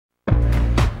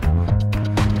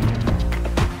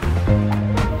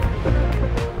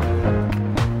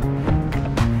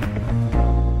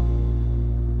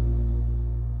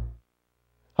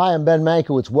Hi, I'm Ben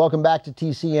Mankiewicz. Welcome back to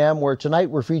TCM, where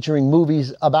tonight we're featuring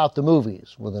movies about the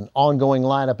movies with an ongoing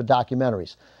lineup of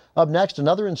documentaries. Up next,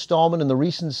 another installment in the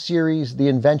recent series, The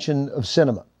Invention of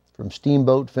Cinema. From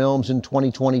Steamboat Films in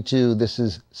 2022, this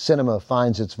is Cinema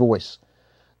Finds Its Voice.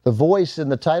 The voice in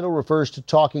the title refers to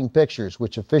talking pictures,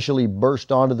 which officially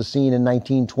burst onto the scene in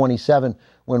 1927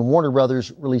 when Warner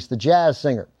Brothers released The Jazz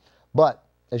Singer. But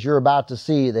as you're about to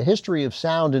see, the history of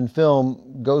sound in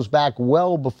film goes back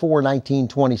well before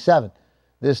 1927.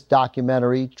 This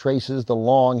documentary traces the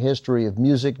long history of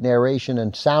music, narration,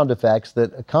 and sound effects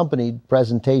that accompanied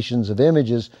presentations of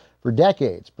images for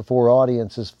decades before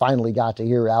audiences finally got to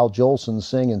hear Al Jolson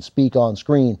sing and speak on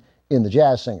screen in The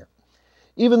Jazz Singer.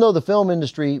 Even though the film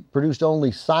industry produced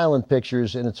only silent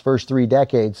pictures in its first 3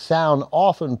 decades, sound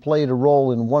often played a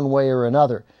role in one way or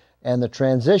another, and the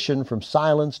transition from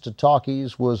silence to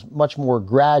talkies was much more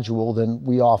gradual than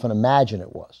we often imagine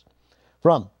it was.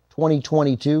 From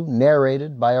 2022,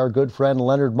 narrated by our good friend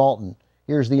Leonard Maltin,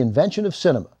 here's The Invention of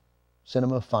Cinema.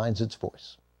 Cinema Finds Its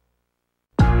Voice.